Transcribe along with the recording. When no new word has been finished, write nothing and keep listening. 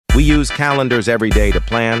We use calendars every day to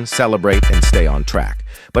plan, celebrate, and stay on track.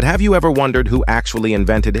 But have you ever wondered who actually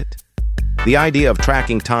invented it? The idea of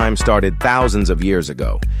tracking time started thousands of years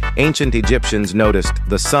ago. Ancient Egyptians noticed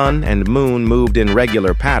the sun and moon moved in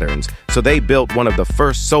regular patterns, so they built one of the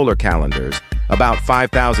first solar calendars about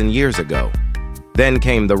 5,000 years ago. Then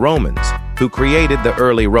came the Romans, who created the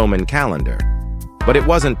early Roman calendar. But it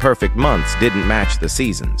wasn't perfect. Months didn't match the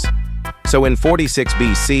seasons. So in 46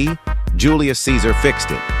 BC, Julius Caesar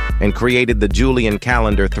fixed it and created the Julian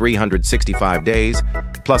calendar, 365 days,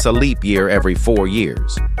 plus a leap year every 4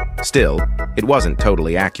 years. Still, it wasn't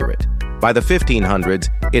totally accurate. By the 1500s,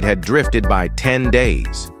 it had drifted by 10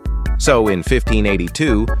 days. So in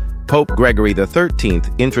 1582, Pope Gregory XIII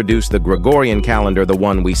introduced the Gregorian calendar, the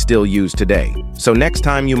one we still use today. So next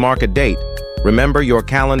time you mark a date, remember your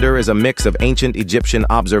calendar is a mix of ancient Egyptian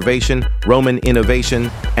observation, Roman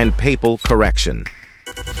innovation, and papal correction.